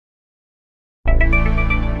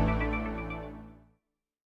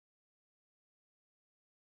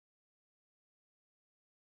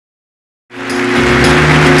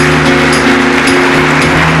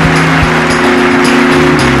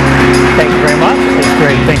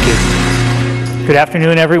Good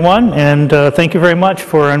afternoon, everyone, and thank you very much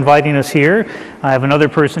for inviting us here. I have another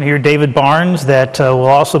person here, David Barnes, that will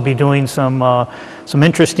also be doing some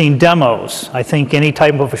interesting demos. I think any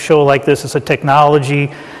type of a show like this is a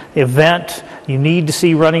technology event. You need to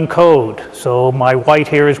see running code. So my white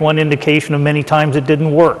hair is one indication of many times it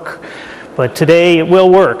didn't work. But today it will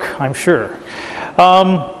work, I'm sure.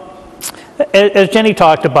 As Jenny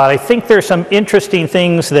talked about, I think there's some interesting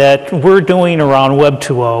things that we're doing around Web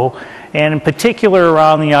 2.0, and in particular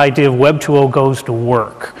around the idea of Web 2.0 goes to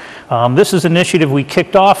work. This is an initiative we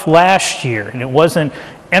kicked off last year, and it wasn't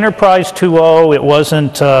Enterprise 2.0, it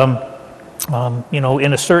wasn't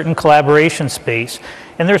in a certain collaboration space.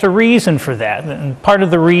 And there's a reason for that. And part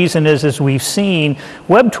of the reason is, as we've seen,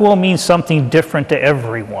 Web 2.0 means something different to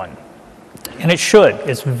everyone. And it should.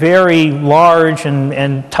 It's very large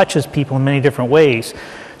and touches people in many different ways.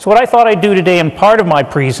 So what I thought I'd do today in part of my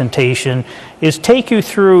presentation is take you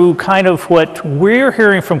through kind of what we're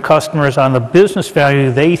hearing from customers on the business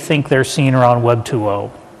value they think they're seeing around Web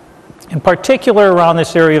 2.0. In particular around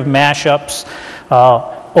this area of mashups,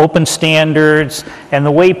 open standards, and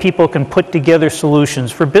the way people can put together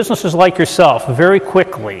solutions for businesses like yourself very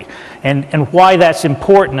quickly, and why that's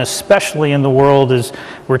important, especially in the world as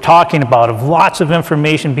we're talking about, of lots of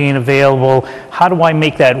information being available. How do I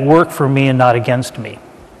make that work for me and not against me?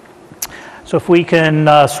 So if we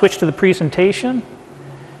can switch to the presentation,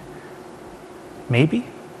 maybe?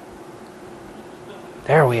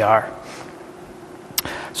 There we are.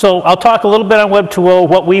 So I'll talk a little bit on Web 2.0,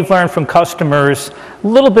 what we've learned from customers, a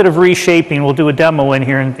little bit of reshaping. We'll do a demo in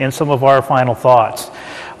here and some of our final thoughts.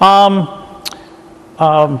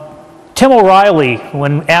 Tim O'Reilly,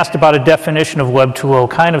 when asked about a definition of Web 2.0,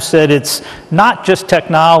 kind of said it's not just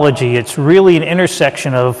technology, it's really an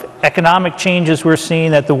intersection of economic changes we're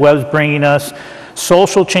seeing that the web's bringing us,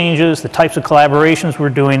 social changes, the types of collaborations we're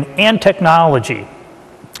doing, and technology.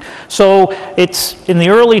 So it's in the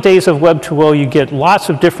early days of Web 2.0, you get lots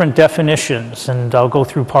of different definitions, and I'll go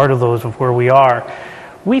through part of those of where we are.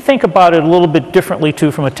 We think about it a little bit differently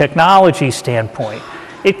too from a technology standpoint.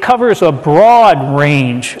 It covers a broad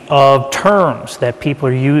range of terms that people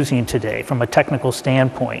are using today from a technical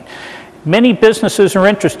standpoint. Many businesses are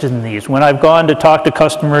interested in these. When I've gone to talk to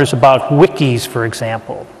customers about wikis, for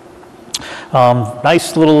example,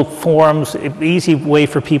 nice little forums, easy way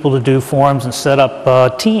for people to do forums and set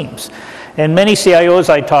up teams. And many CIOs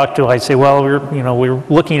I talk to, I'd say, well, we're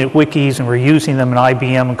looking at wikis and we're using them in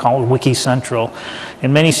IBM and call it Wiki Central.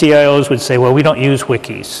 And many CIOs would say, well, we don't use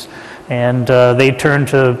wikis. And they'd turn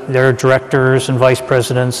to their directors and vice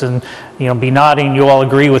presidents and be nodding, you all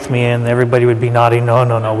agree with me, and everybody would be nodding, no,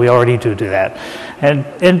 no, no, we already do that.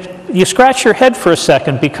 And you scratch your head for a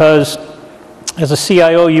second, because as a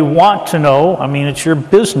CIO, you want to know, I mean, it's your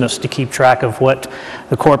business to keep track of what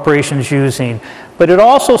the corporation's using. But it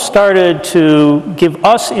also started to give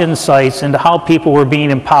us insights into how people were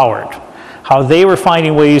being empowered, how they were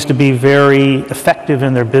finding ways to be very effective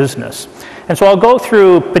in their business. And so I'll go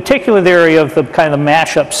through particularly the area of the kind of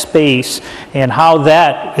mashup space and how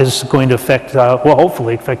that is going to affect, well,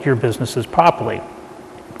 hopefully affect your businesses properly.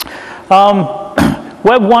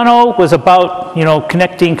 Web 1.0 was about,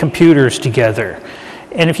 connecting computers together.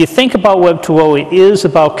 And if you think about Web 2.0, it is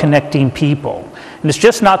about connecting people. And it's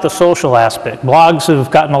just not the social aspect. Blogs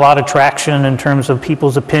have gotten a lot of traction in terms of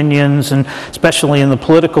people's opinions, and especially in the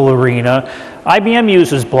political arena. IBM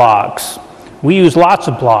uses blogs. We use lots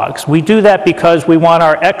of blogs. We do that because we want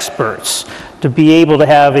our experts to be able to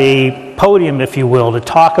have a podium, if you will, to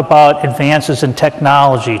talk about advances in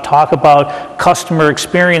technology, talk about customer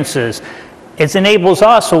experiences. It enables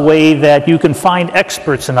us a way that you can find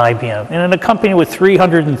experts in IBM. And in a company with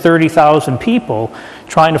 330,000 people,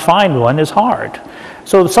 trying to find one is hard.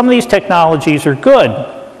 So some of these technologies are good.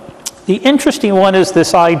 The interesting one is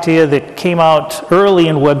this idea that came out early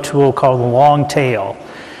in Web 2.0 called the long tail.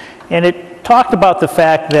 And it talked about the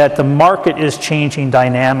fact that the market is changing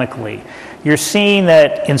dynamically. You're seeing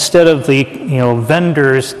that instead of the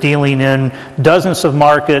vendors dealing in dozens of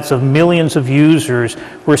markets of millions of users,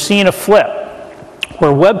 we're seeing a flip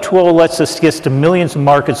where Web 2.0 lets us get to millions of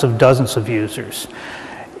markets of dozens of users.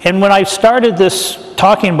 And when I started this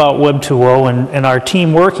talking about Web 2.0 and our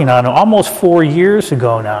team working on it almost 4 years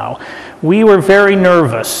ago now, we were very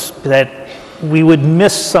nervous that we would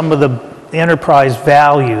miss some of the enterprise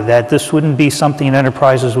value, that this wouldn't be something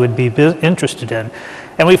enterprises would be interested in.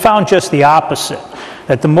 And we found just the opposite,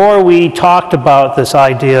 that the more we talked about this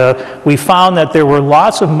idea, we found that there were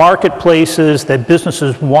lots of marketplaces that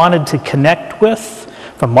businesses wanted to connect with,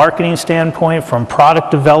 from a marketing standpoint, from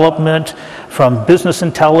product development, from business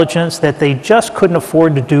intelligence, that they just couldn't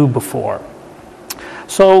afford to do before.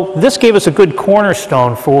 So this gave us a good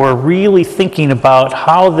cornerstone for really thinking about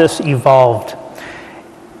how this evolved.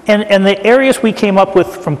 And the areas we came up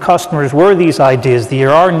with from customers were these ideas. There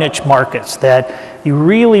are niche markets that you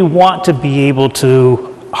really want to be able to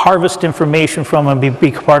harvest information from and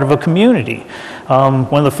be part of a community.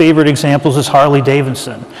 One of the favorite examples is Harley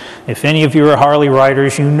Davidson. If any of you are Harley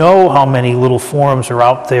riders, you know how many little forums are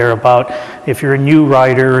out there about if you're a new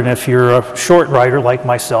rider and if you're a short rider like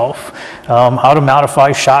myself, how to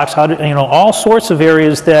modify shocks, how to, all sorts of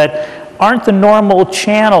areas that aren't the normal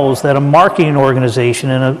channels that a marketing organization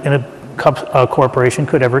in a corporation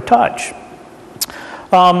could ever touch.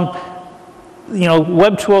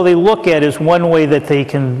 Web 2.0 they look at is one way that they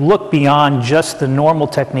can look beyond just the normal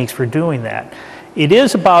techniques for doing that. It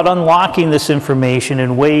is about unlocking this information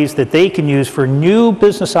in ways that they can use for new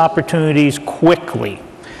business opportunities quickly.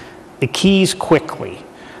 The keys quickly.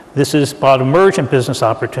 This is about emergent business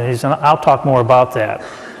opportunities, and I'll talk more about that.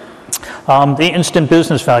 The instant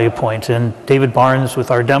business value point, and David Barnes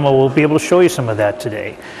with our demo will be able to show you some of that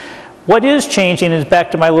today. What is changing is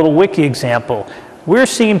back to my little wiki example. We're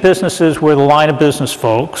seeing businesses where the line of business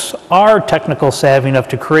folks are technical savvy enough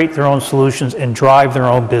to create their own solutions and drive their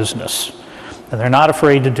own business. And they're not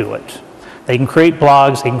afraid to do it. They can create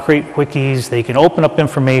blogs, they can create wikis, they can open up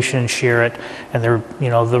information and share it. And they're,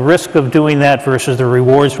 the risk of doing that versus the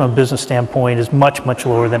rewards from a business standpoint is much, much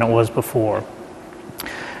lower than it was before.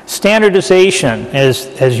 Standardization,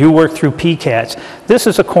 as you work through PCATs, this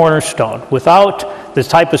is a cornerstone. Without the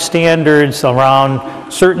type of standards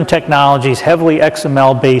around certain technologies, heavily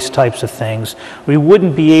XML-based types of things, we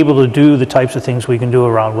wouldn't be able to do the types of things we can do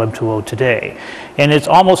around Web 2.0 today. And it's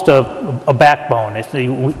almost a backbone.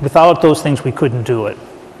 Without those things, we couldn't do it.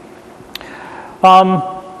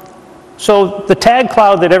 So the tag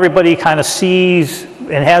cloud that everybody kind of sees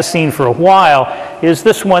and has seen for a while is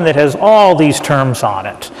this one that has all these terms on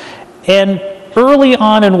it. And early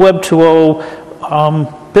on in Web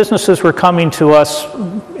 2.0, businesses were coming to us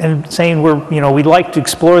and saying, we'd like to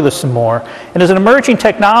explore this some more. And as an emerging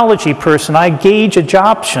technology person, I gauge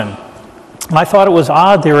adoption. And I thought it was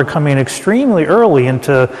odd they were coming extremely early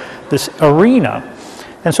into this arena.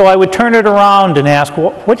 And so I would turn it around and ask,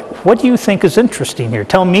 what do you think is interesting here?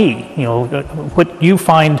 Tell me, what you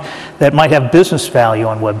find that might have business value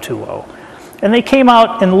on Web 2.0. And they came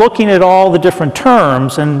out and looking at all the different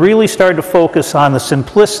terms and really started to focus on the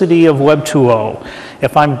simplicity of Web 2.0.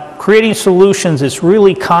 If I'm creating solutions, it's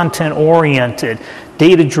really content-oriented,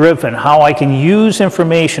 data-driven, how I can use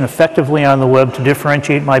information effectively on the web to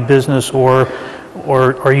differentiate my business or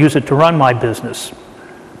use it to run my business.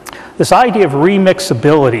 This idea of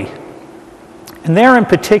remixability. And there in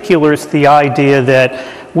particular is the idea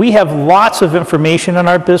that we have lots of information in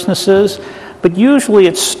our businesses, but usually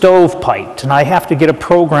it's stovepiped, and I have to get a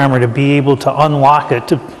programmer to be able to unlock it,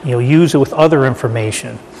 to use it with other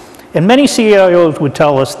information. And many CIOs would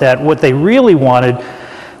tell us that what they really wanted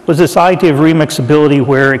was this idea of remixability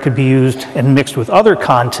where it could be used and mixed with other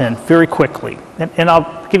content very quickly. And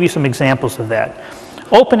I'll give you some examples of that.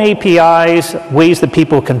 Open APIs, ways that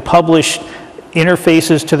people can publish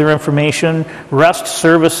interfaces to their information. REST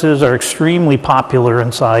services are extremely popular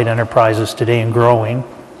inside enterprises today and growing.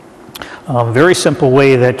 Very simple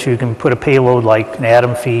way that you can put a payload like an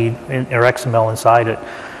Atom feed or XML inside it.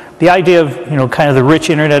 The idea of kind of the rich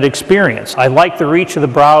internet experience. I like the reach of the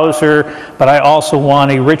browser, but I also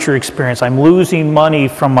want a richer experience. I'm losing money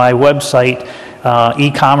from my website,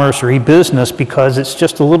 e-commerce or e-business, because it's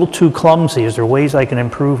just a little too clumsy. Is there ways I can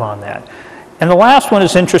improve on that? And the last one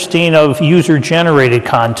is interesting, of user-generated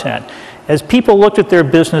content. As people looked at their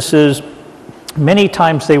businesses, many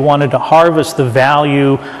times they wanted to harvest the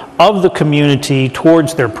value of the community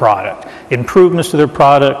towards their product. Improvements to their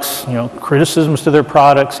products, criticisms to their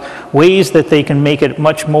products, ways that they can make it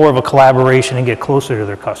much more of a collaboration and get closer to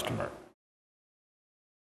their customer.